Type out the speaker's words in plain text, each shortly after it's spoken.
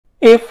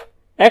If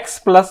x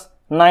plus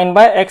 9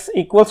 by x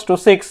equals to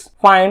 6,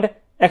 find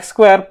x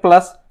square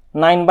plus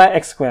 9 by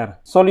x square.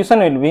 Solution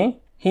will be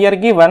here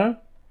given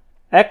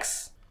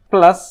x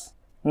plus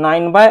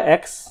 9 by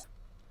x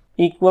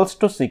equals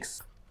to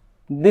 6.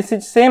 This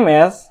is same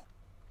as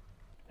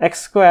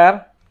x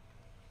square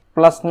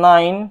plus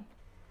 9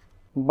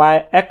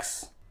 by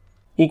x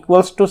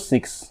equals to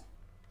 6.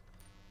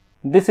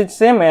 This is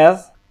same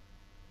as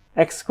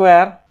x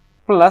square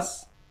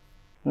plus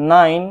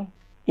 9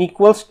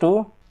 equals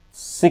to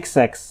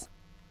 6x.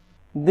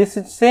 This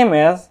is same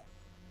as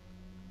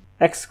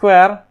x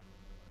square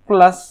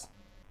plus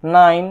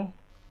 9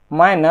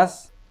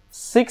 minus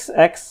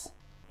 6x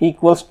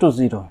equals to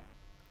 0.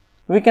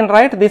 We can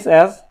write this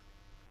as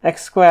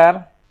x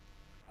square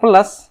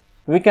plus,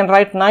 we can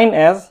write 9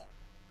 as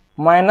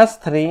minus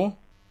 3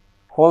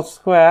 whole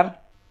square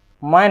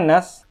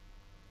minus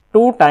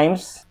 2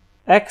 times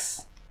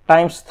x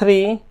times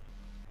 3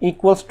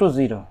 equals to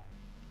 0.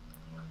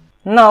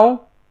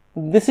 Now,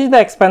 this is the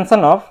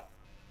expansion of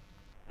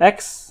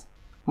x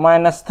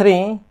minus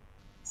 3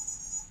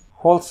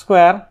 whole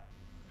square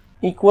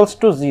equals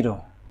to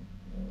 0.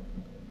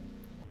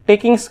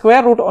 Taking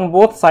square root on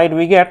both sides,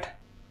 we get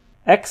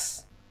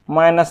x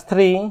minus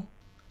 3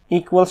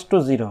 equals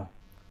to 0.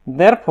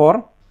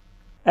 Therefore,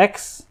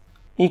 x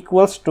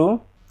equals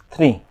to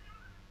 3.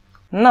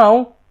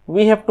 Now,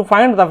 we have to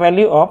find the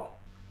value of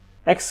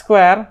x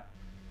square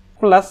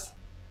plus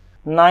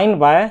 9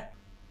 by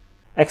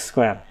x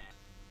square.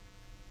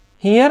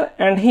 Here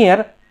and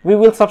here we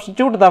will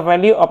substitute the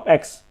value of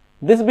x.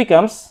 This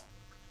becomes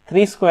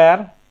 3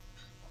 square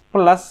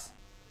plus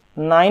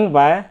 9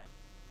 by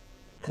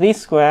 3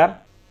 square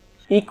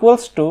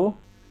equals to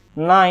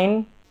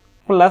 9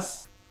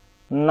 plus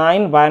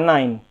 9 by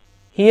 9.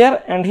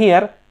 Here and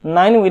here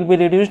 9 will be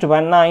reduced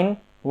by 9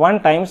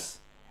 1 times,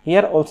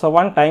 here also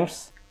 1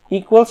 times,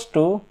 equals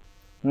to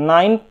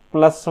 9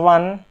 plus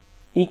 1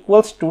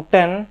 equals to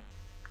 10.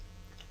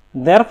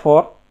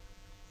 Therefore,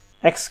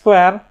 x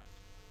square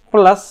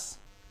plus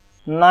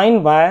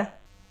 9 by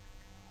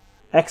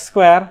x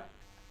square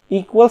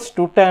equals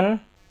to 10.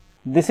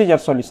 This is our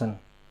solution.